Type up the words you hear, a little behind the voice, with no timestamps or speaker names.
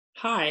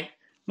Hi,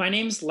 my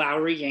name's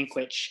Lowry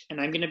Yankwich, and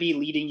I'm going to be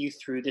leading you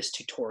through this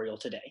tutorial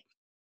today.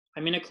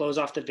 I'm going to close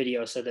off the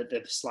video so that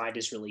the slide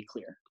is really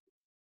clear.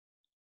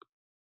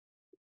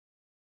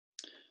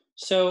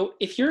 So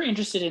if you're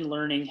interested in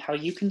learning how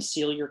you can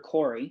seal your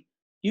CORI,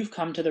 you've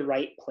come to the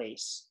right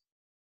place.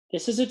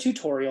 This is a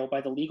tutorial by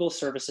the Legal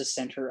Services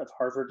Center of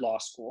Harvard Law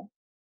School.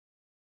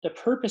 The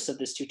purpose of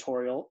this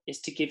tutorial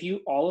is to give you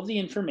all of the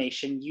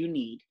information you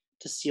need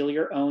to seal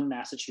your own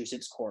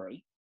Massachusetts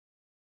CORI.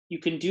 You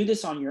can do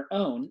this on your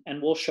own,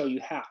 and we'll show you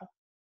how.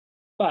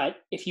 But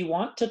if you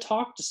want to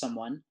talk to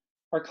someone,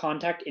 our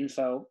contact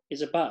info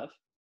is above.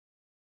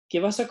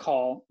 Give us a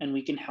call and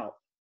we can help.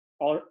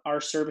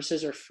 Our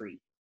services are free.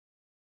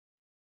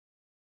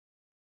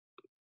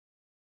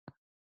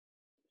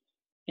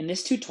 In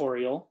this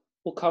tutorial,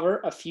 we'll cover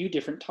a few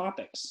different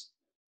topics.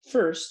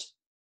 First,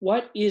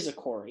 what is a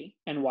CORI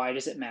and why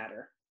does it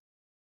matter?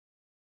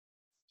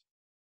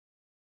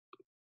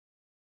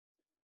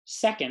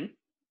 Second,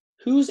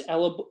 who's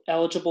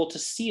eligible to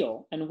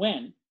seal and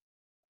when?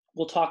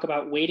 We'll talk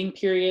about waiting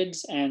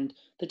periods and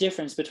the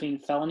difference between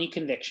felony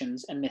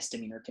convictions and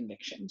misdemeanor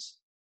convictions.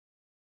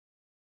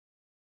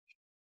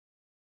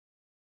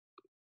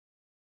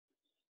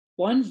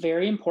 One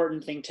very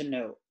important thing to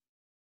note: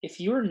 if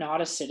you are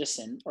not a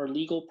citizen or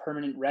legal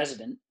permanent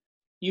resident,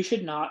 you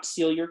should not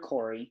seal your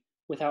CORI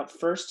without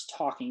first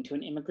talking to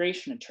an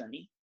immigration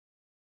attorney.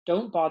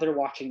 Don't bother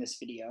watching this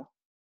video.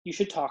 You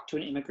should talk to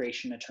an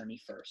immigration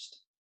attorney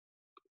first.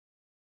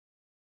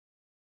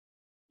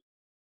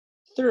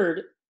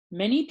 Third,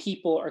 many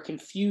people are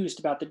confused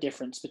about the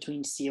difference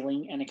between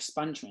sealing and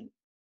expungement.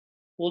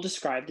 We'll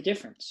describe the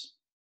difference.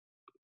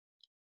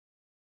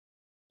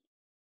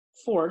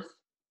 Fourth,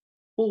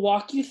 we'll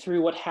walk you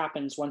through what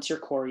happens once your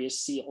CORI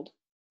is sealed.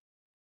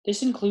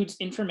 This includes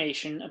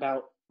information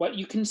about what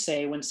you can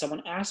say when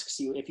someone asks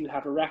you if you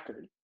have a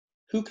record,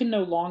 who can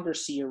no longer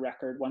see your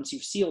record once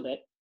you've sealed it,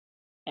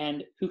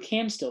 and who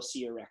can still see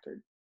your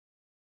record.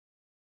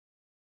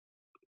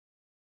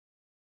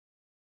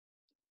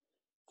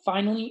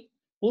 Finally,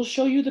 we'll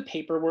show you the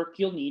paperwork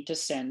you'll need to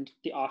send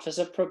the Office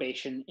of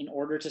Probation in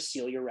order to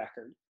seal your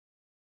record.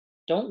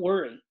 Don't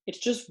worry, it's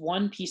just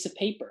one piece of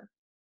paper.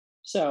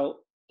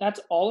 So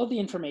that's all of the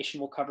information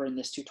we'll cover in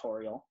this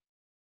tutorial.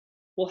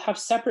 We'll have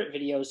separate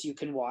videos you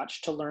can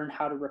watch to learn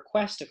how to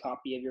request a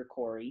copy of your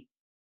CORI,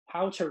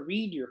 how to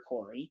read your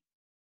CORI,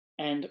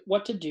 and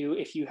what to do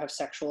if you have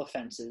sexual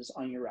offenses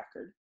on your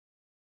record.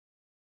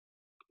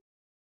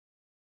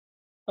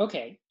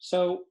 Okay,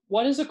 so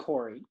what is a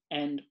CORI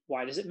and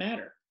why does it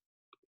matter?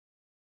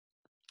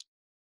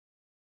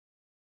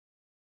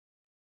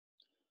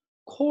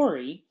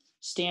 CORI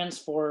stands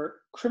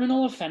for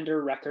Criminal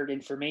Offender Record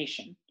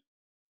Information.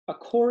 A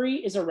CORI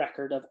is a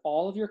record of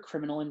all of your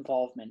criminal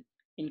involvement,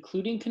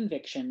 including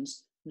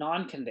convictions,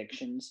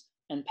 non-convictions,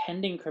 and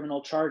pending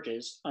criminal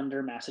charges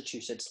under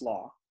Massachusetts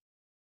law.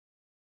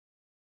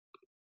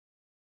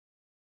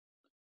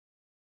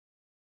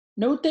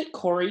 Note that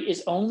CORI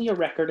is only a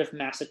record of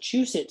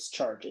Massachusetts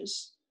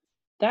charges.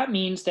 That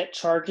means that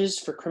charges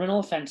for criminal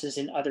offenses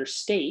in other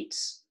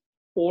states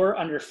or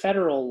under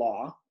federal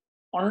law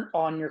aren't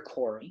on your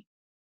CORI.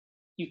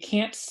 You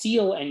can't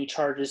seal any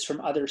charges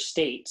from other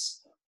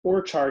states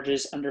or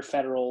charges under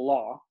federal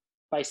law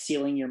by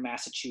sealing your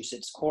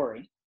Massachusetts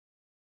CORI.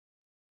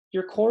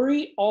 Your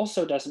CORI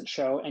also doesn't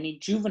show any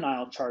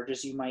juvenile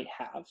charges you might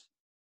have.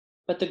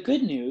 But the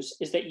good news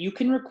is that you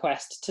can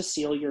request to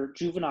seal your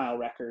juvenile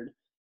record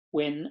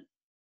when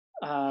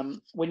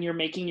you're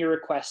making your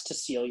request to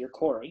seal your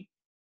CORI.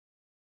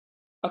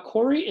 A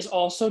CORI is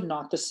also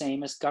not the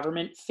same as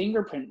government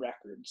fingerprint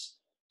records.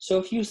 So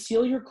if you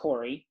seal your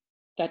CORI,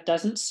 that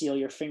doesn't seal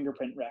your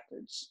fingerprint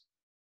records.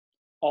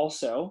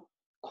 Also,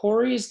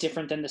 CORI is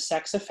different than the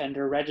Sex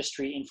Offender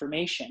Registry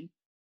Information,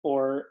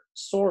 or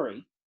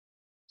SORI.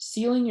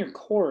 Sealing your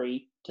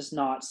CORI does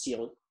not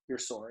seal your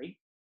SORI.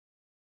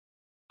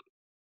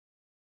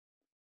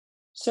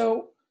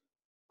 So,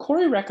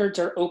 CORI records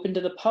are open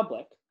to the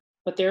public,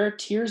 but there are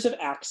tiers of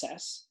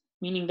access,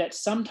 meaning that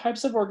some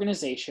types of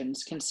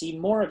organizations can see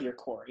more of your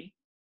CORI,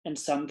 and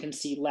some can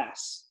see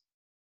less.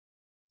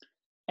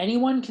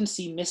 Anyone can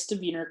see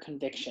misdemeanor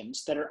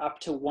convictions that are up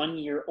to 1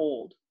 year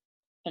old,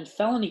 and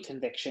felony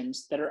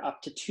convictions that are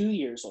up to 2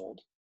 years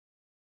old.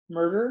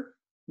 Murder,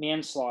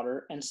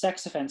 manslaughter, and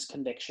sex offense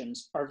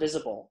convictions are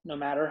visible no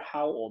matter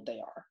how old they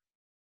are.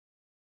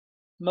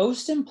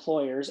 Most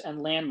employers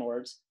and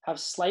landlords have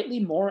slightly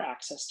more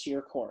access to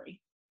your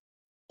CORI.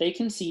 They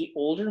can see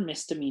older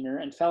misdemeanor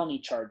and felony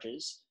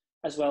charges,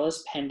 as well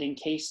as pending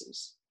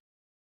cases.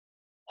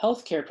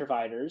 Healthcare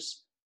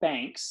providers,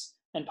 banks,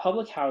 and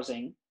public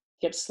housing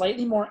get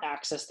slightly more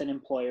access than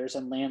employers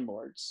and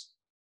landlords.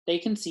 They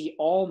can see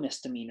all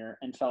misdemeanor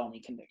and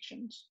felony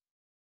convictions.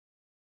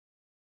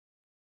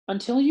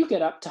 Until you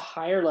get up to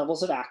higher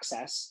levels of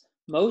access,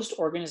 most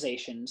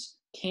organizations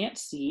can't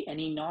see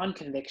any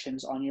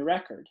non-convictions on your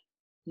record,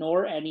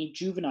 nor any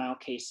juvenile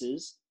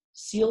cases,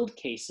 sealed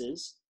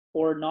cases,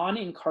 or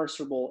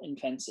non-incarcerable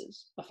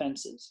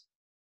offenses.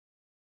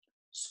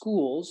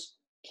 Schools,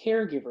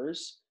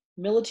 caregivers,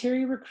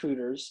 military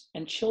recruiters,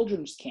 and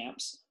children's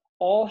camps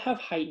all have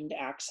heightened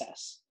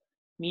access,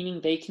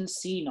 meaning they can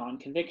see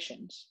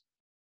non-convictions.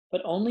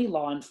 But only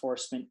law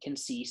enforcement can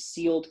see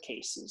sealed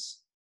cases.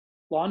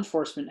 Law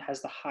enforcement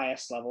has the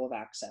highest level of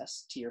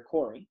access to your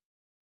CORI.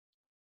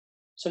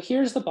 So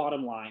here's the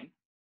bottom line.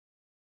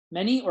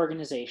 Many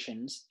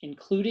organizations,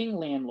 including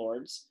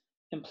landlords,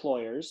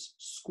 employers,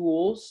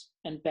 schools,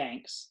 and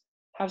banks,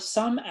 have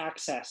some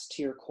access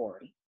to your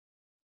CORI.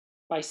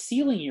 By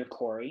sealing your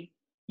CORI,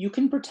 you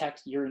can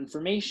protect your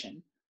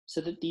information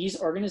so that these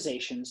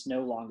organizations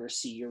no longer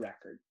see your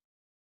record.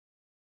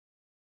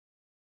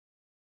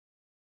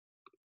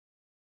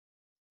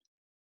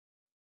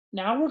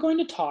 Now we're going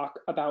to talk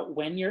about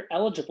when you're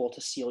eligible to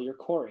seal your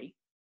CORI.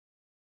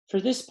 For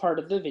this part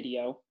of the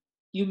video,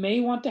 you may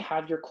want to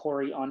have your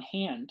CORI on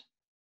hand.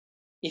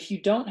 If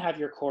you don't have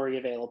your CORI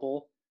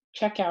available,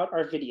 check out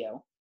our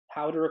video,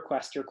 How to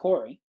Request Your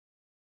CORI.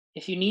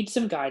 If you need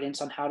some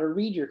guidance on how to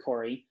read your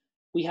CORI,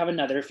 we have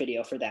another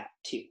video for that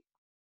too.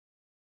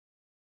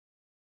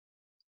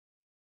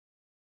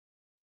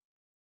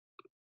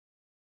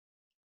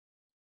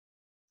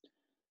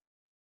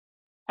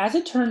 As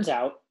it turns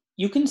out,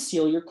 you can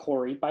seal your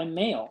CORI by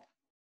mail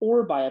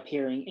or by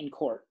appearing in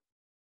court.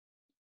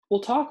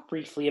 We'll talk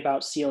briefly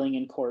about sealing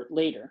in court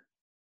later.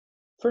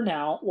 For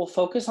now, we'll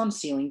focus on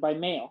sealing by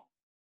mail.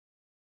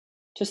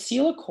 To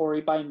seal a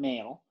CORI by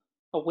mail,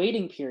 a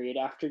waiting period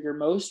after your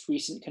most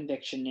recent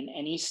conviction in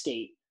any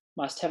state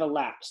must have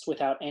elapsed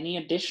without any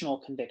additional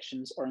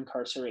convictions or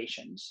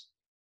incarcerations.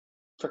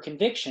 For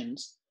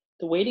convictions,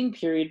 the waiting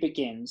period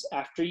begins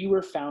after you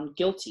were found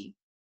guilty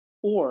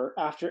or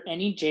after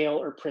any jail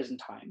or prison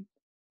time,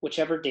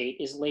 whichever date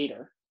is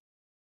later.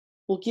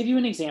 We'll give you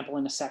an example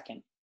in a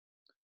second.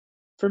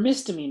 For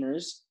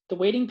misdemeanors, the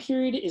waiting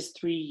period is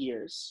 3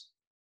 years.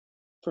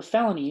 For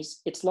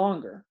felonies, it's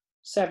longer,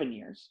 7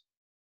 years.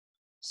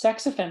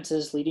 Sex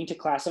offenses leading to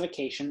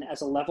classification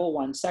as a level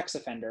 1 sex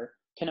offender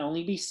can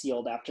only be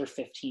sealed after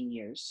 15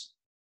 years.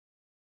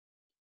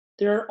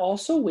 There are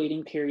also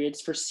waiting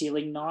periods for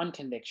sealing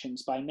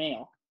non-convictions by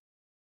mail.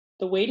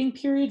 The waiting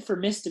period for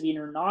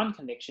misdemeanor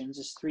non-convictions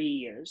is 3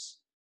 years,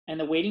 and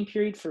the waiting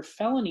period for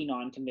felony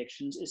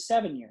non-convictions is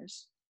 7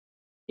 years.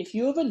 If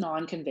you have a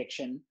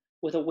non-conviction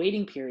with a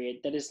waiting period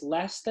that is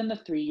less than the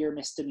 3-year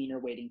misdemeanor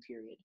waiting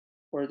period,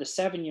 or the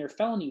 7-year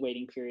felony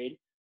waiting period,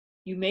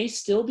 you may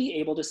still be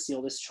able to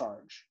seal this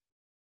charge.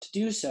 To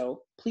do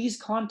so,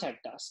 please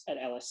contact us at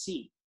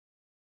LSC.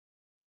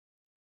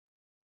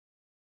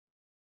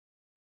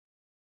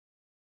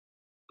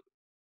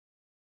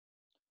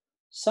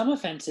 Some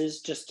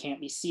offenses just can't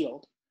be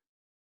sealed.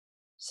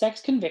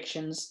 Sex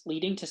convictions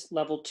leading to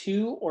level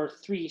 2 or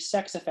 3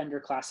 sex offender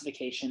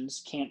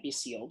classifications can't be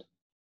sealed,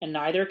 and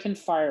neither can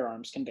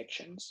firearms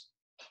convictions.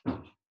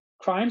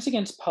 Crimes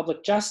against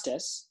public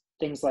justice,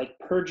 things like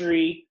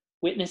perjury,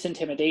 witness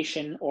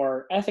intimidation,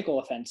 or ethical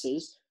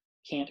offenses,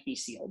 can't be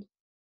sealed.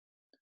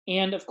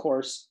 And of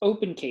course,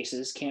 open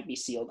cases can't be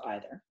sealed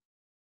either.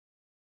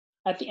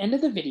 At the end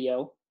of the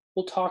video,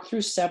 we'll talk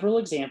through several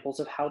examples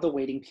of how the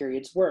waiting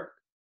periods work.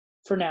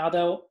 For now,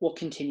 though, we'll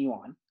continue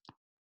on.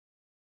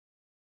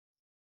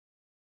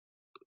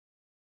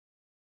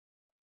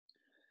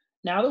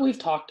 Now that we've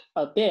talked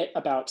a bit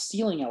about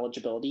sealing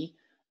eligibility,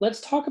 let's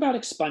talk about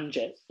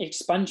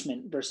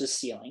expungement versus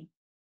sealing.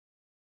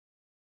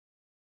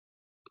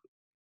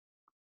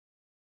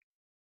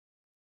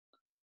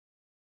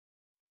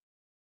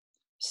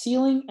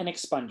 Sealing and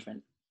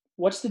expungement.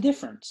 What's the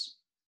difference?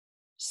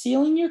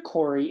 Sealing your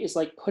CORI is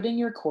like putting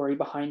your CORI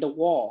behind a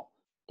wall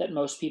that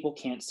most people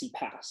can't see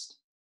past.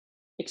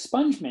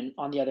 Expungement,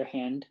 on the other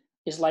hand,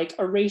 is like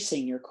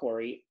erasing your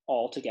CORI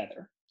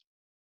altogether.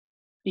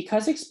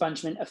 Because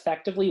expungement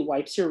effectively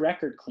wipes your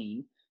record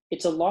clean,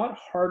 it's a lot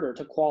harder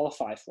to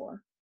qualify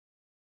for.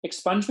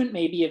 Expungement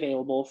may be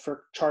available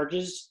for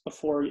charges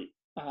before you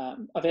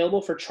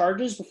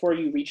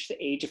reach the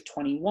age of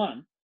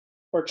 21,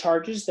 or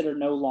charges that are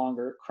no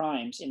longer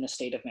crimes in the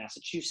state of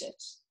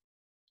Massachusetts.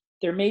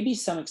 There may be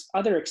some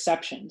other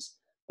exceptions,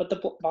 but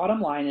the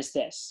bottom line is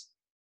this.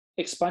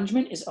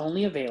 Expungement is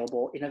only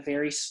available in a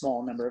very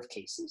small number of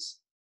cases.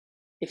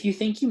 If you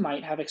think you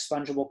might have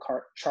expungible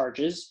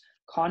charges,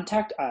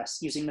 contact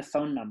us using the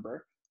phone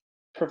number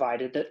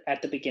provided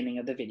at the beginning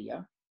of the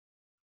video.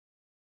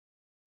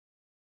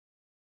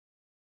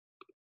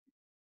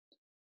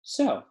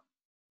 So,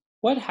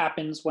 what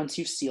happens once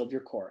you've sealed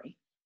your CORI?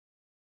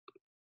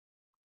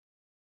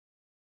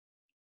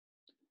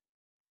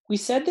 We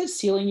said that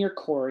sealing your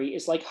CORI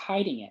is like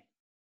hiding it.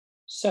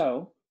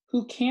 So,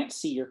 who can't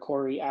see your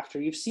CORI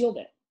after you've sealed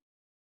it?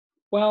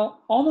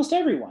 Well, almost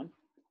everyone.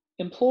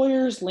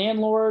 Employers,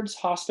 landlords,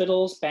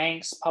 hospitals,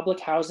 banks, public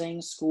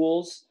housing,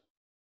 schools,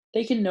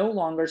 they can no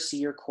longer see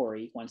your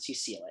CORI once you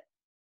seal it.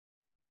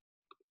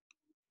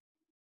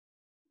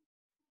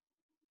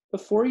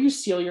 Before you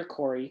seal your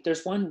CORI,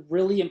 there's one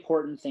really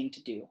important thing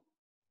to do.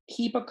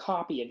 Keep a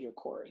copy of your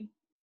CORI.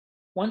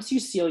 Once you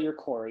seal your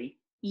CORI,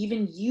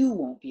 even you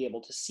won't be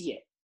able to see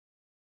it.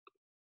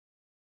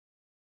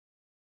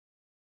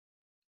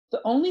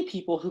 The only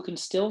people who can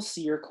still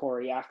see your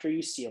CORI after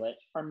you seal it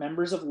are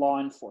members of law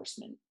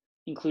enforcement,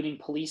 including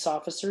police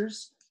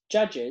officers,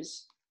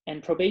 judges,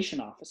 and probation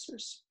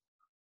officers.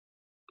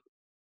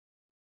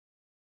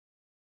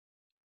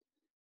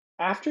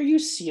 After you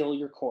seal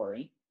your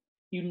CORI,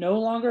 you no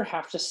longer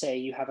have to say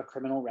you have a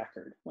criminal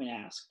record when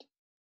asked.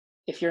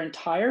 If your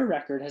entire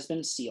record has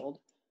been sealed,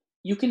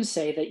 you can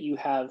say that you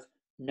have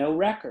no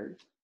record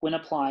when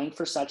applying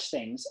for such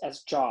things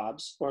as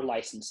jobs or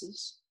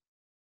licenses.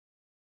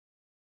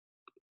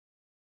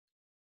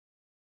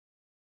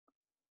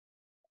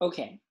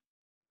 Okay,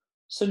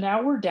 so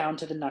now we're down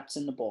to the nuts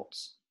and the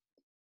bolts.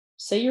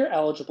 Say you're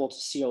eligible to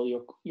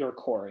seal your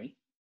CORI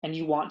and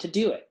you want to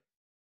do it.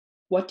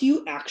 What do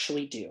you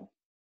actually do?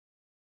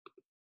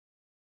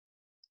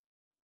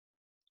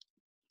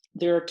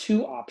 There are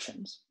two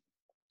options.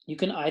 You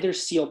can either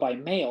seal by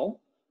mail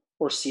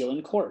or seal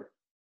in court.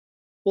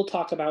 We'll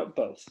talk about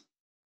both.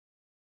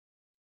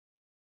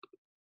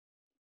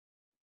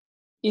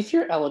 If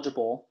you're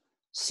eligible,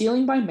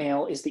 sealing by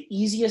mail is the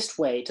easiest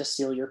way to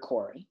seal your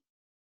CORI.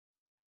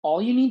 All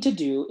you need to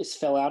do is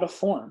fill out a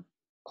form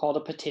called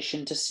a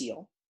petition to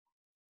seal.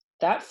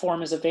 That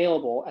form is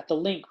available at the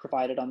link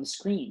provided on the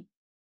screen.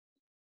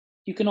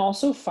 You can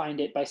also find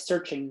it by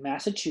searching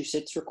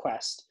Massachusetts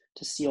request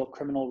to seal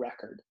criminal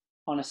record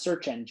on a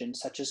search engine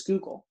such as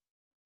Google.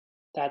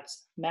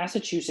 That's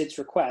Massachusetts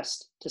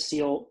request to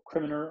seal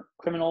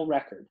criminal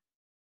record.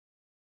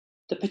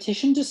 The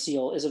petition to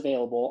seal is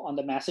available on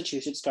the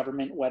Massachusetts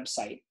government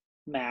website,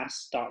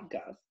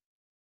 mass.gov.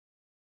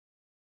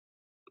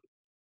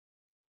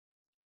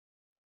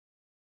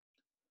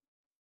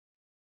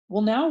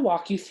 We'll now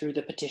walk you through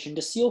the petition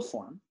to seal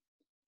form.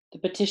 The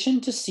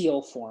petition to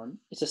seal form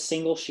is a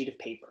single sheet of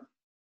paper.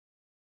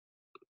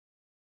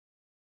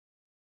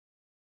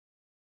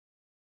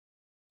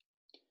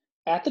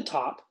 At the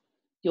top,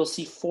 you'll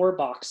see 4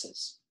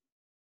 boxes.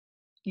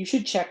 You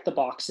should check the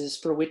boxes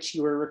for which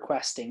you are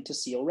requesting to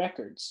seal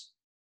records.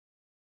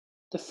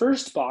 The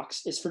first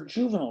box is for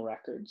juvenile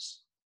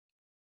records.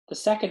 The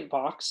second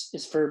box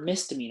is for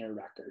misdemeanor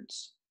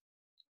records.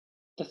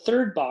 The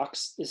third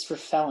box is for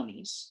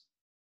felonies.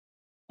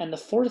 And the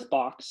fourth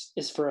box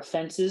is for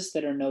offenses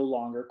that are no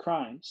longer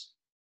crimes.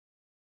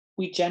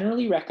 We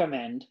generally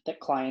recommend that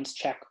clients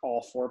check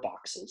all 4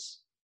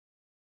 boxes.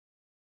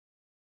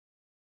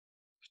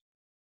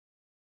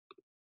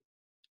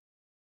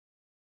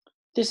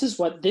 This is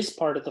what this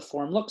part of the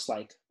form looks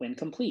like when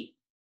complete.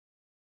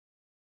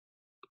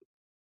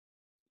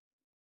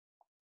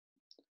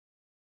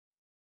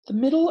 The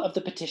middle of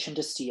the petition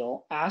to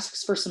seal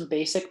asks for some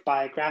basic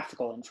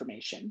biographical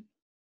information: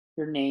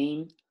 your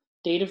name,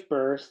 date of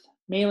birth,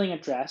 mailing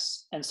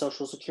address, and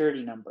social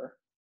security number.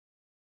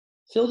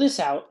 Fill this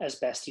out as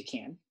best you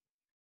can.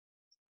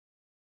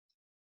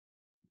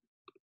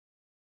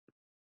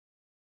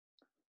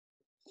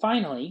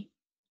 Finally,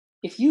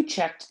 if you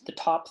checked the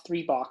top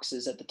 3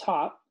 boxes at the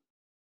top,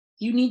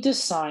 you need to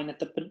sign at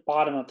the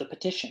bottom of the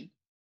petition.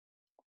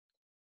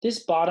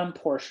 This bottom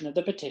portion of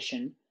the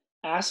petition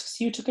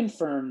asks you to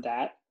confirm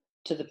that,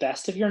 to the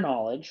best of your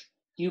knowledge,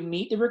 you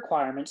meet the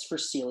requirements for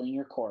sealing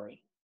your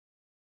CORI.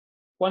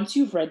 Once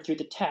you've read through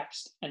the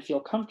text and feel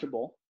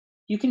comfortable,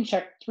 you can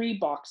check 3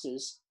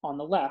 boxes on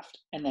the left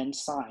and then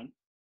sign.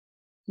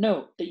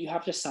 Note that you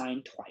have to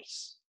sign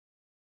twice.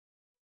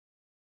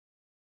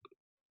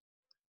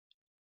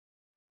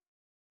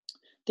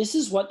 This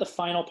is what the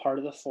final part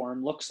of the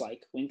form looks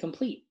like when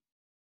complete.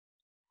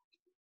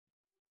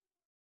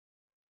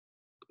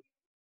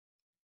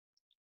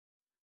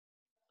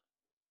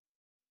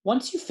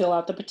 Once you fill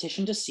out the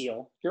petition to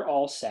seal, you're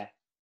all set.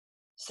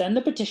 Send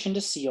the petition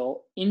to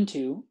seal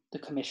into the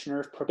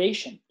Commissioner of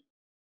Probation.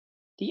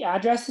 The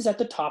address is at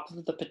the top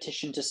of the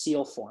petition to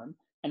seal form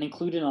and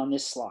included on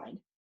this slide.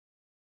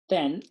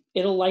 Then,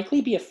 it'll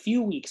likely be a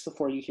few weeks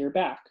before you hear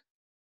back.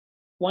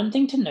 One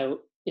thing to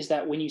note is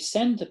that when you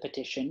send the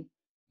petition,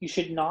 you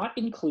should not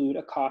include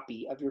a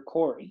copy of your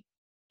CORI,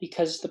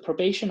 because the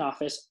probation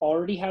office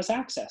already has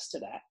access to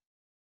that.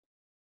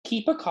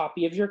 Keep a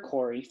copy of your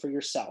CORI for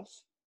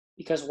yourself,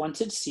 because once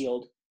it's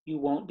sealed, you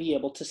won't be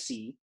able to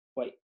see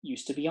what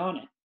used to be on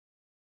it.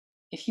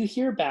 If you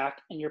hear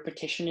back and your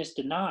petition is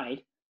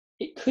denied,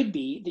 it could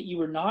be that you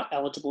were not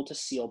eligible to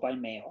seal by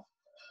mail.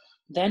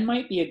 Then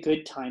might be a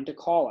good time to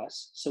call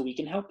us so we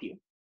can help you.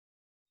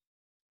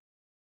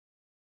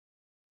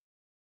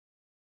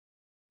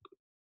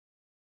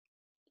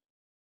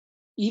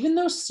 Even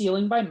though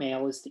sealing by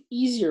mail is the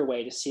easier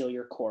way to seal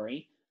your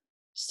CORI,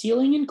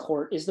 sealing in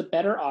court is the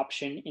better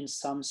option in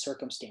some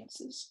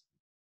circumstances.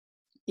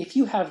 If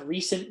you have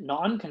recent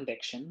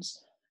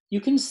non-convictions, you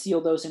can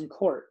seal those in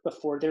court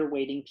before their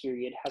waiting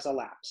period has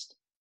elapsed.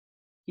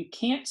 You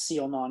can't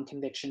seal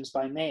non-convictions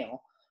by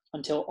mail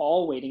until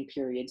all waiting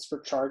periods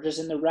for charges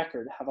in the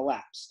record have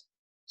elapsed,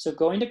 so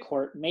going to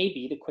court may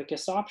be the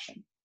quickest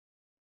option.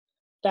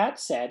 That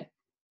said,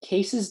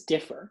 cases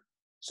differ,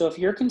 so if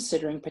you're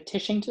considering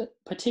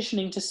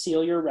petitioning to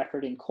seal your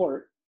record in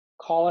court,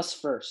 call us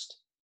first.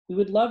 We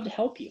would love to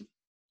help you.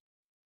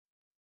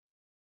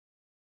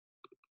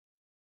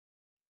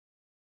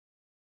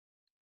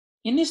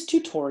 In this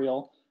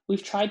tutorial,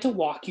 we've tried to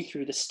walk you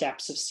through the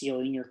steps of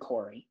sealing your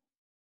CORI.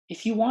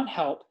 If you want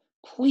help,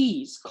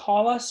 please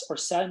call us or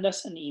send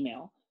us an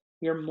email.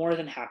 We are more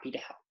than happy to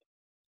help.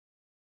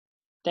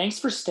 Thanks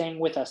for staying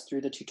with us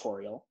through the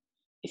tutorial.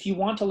 If you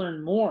want to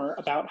learn more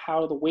about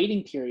how the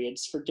waiting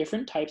periods for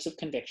different types of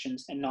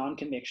convictions and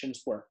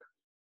non-convictions work,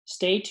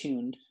 stay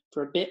tuned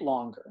for a bit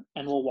longer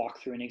and we'll walk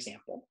through an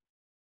example.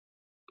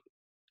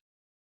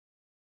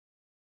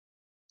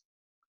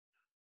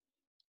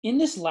 In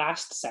this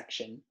last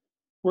section,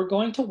 we're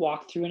going to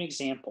walk through an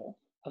example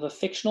of a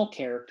fictional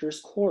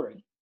character's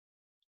CORI.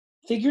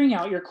 Figuring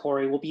out your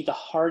CORI will be the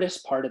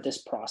hardest part of this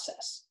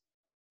process.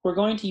 We're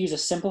going to use a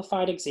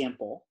simplified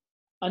example,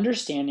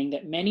 understanding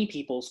that many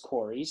people's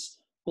CORIs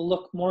will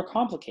look more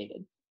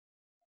complicated.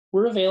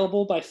 We're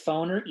available by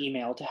phone or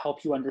email to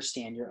help you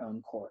understand your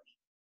own CORI.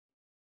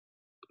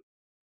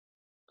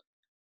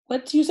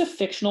 Let's use a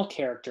fictional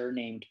character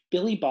named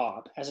Billy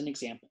Bob as an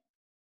example.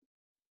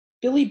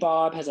 Billy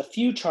Bob has a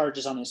few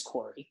charges on his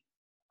CORI: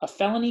 a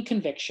felony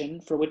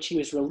conviction for which he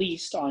was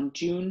released on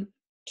June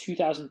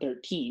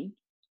 2013,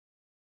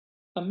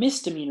 a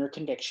misdemeanor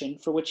conviction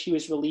for which he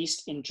was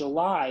released in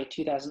July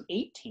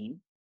 2018,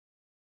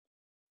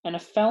 and a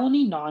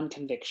felony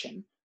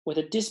non-conviction with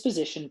a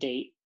disposition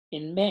date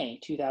in May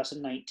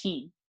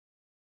 2019.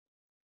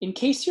 In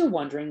case you're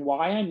wondering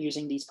why I'm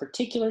using these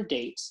particular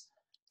dates,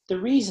 the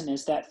reason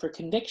is that for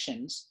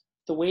convictions,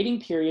 the waiting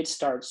period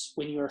starts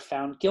when you are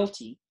found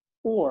guilty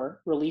or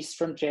released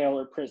from jail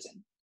or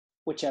prison,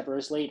 whichever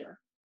is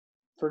later.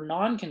 For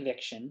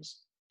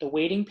non-convictions, the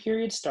waiting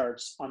period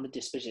starts on the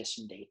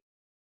disposition date.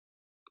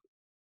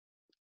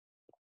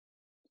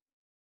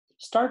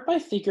 Start by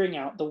figuring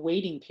out the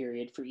waiting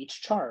period for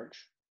each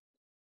charge.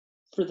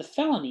 For the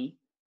felony,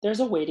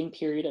 there's a waiting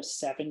period of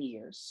 7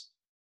 years.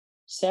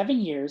 7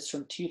 years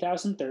from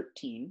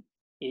 2013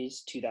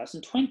 is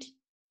 2020,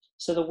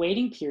 so the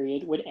waiting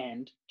period would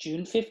end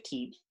June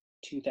 15th,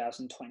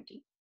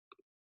 2020.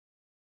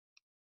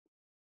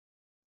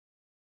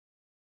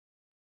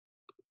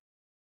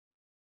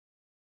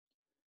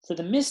 For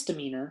the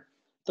misdemeanor,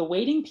 the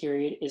waiting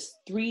period is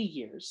 3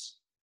 years.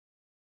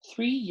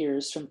 3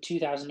 years from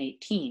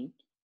 2018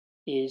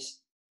 is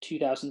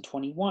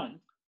 2021,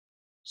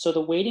 so the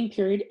waiting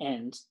period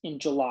ends in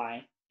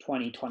July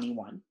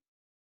 2021.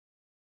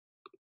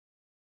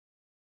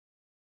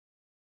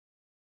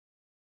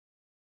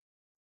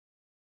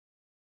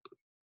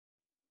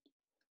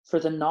 For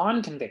the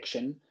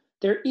non-conviction,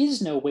 there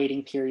is no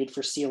waiting period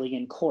for sealing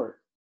in court,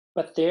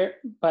 but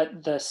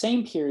the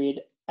same period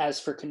as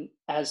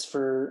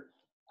for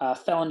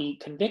felony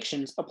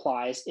convictions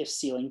applies if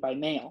sealing by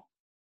mail.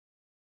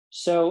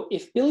 So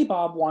if Billy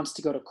Bob wants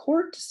to go to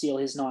court to seal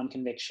his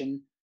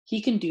non-conviction, he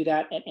can do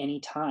that at any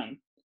time.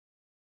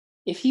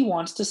 If he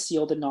wants to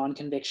seal the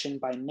non-conviction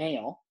by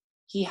mail,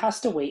 he has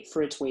to wait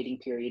for its waiting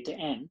period to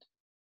end.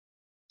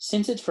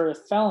 Since it's for a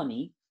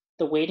felony,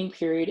 the waiting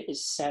period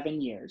is 7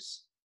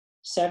 years.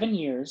 7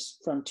 years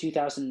from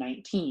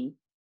 2019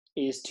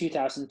 is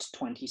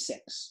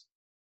 2026.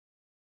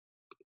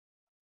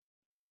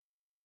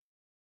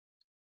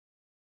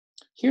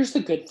 Here's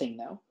the good thing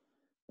though.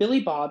 Billy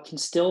Bob can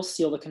still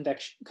seal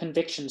the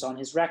convictions on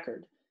his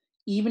record,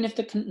 even if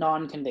the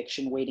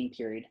non-conviction waiting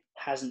period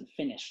hasn't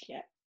finished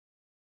yet.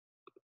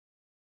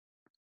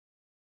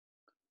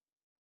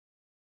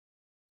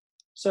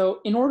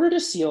 So in order to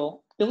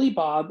seal, Billy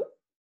Bob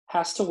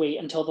has to wait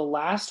until the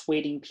last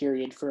waiting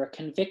period for a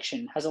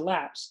conviction has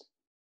elapsed.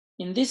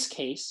 In this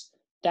case,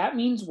 that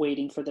means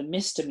waiting for the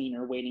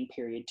misdemeanor waiting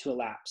period to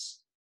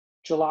elapse,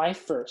 July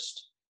 1st,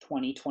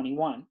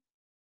 2021.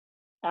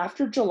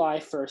 After July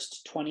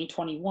 1st,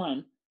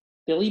 2021,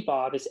 Billy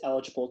Bob is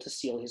eligible to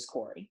seal his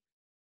CORI.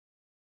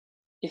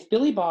 If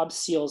Billy Bob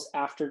seals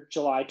after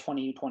July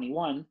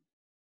 2021,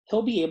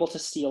 he'll be able to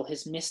seal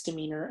his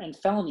misdemeanor and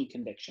felony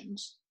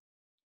convictions.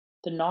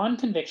 The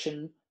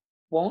non-conviction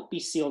won't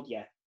be sealed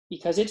yet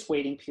because its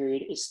waiting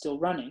period is still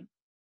running.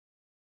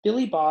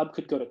 Billy Bob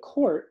could go to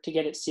court to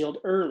get it sealed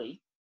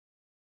early,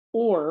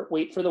 or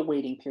wait for the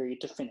waiting period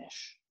to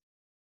finish,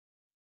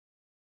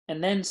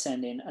 and then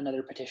send in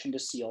another petition to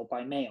seal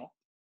by mail.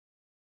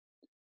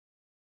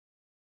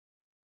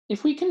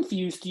 If we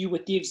confused you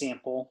with the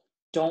example,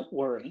 don't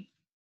worry.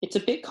 It's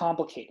a bit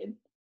complicated.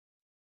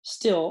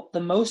 Still, the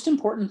most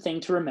important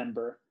thing to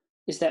remember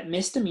is that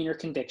misdemeanor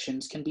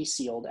convictions can be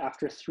sealed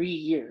after 3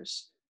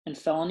 years, and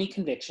felony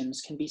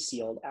convictions can be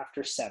sealed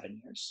after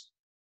 7 years.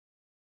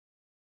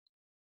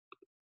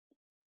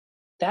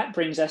 That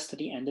brings us to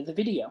the end of the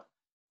video.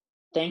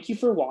 Thank you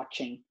for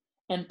watching,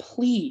 and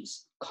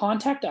please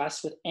contact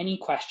us with any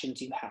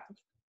questions you have.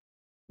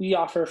 We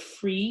offer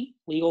free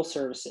legal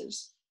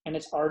services, and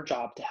it's our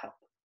job to help.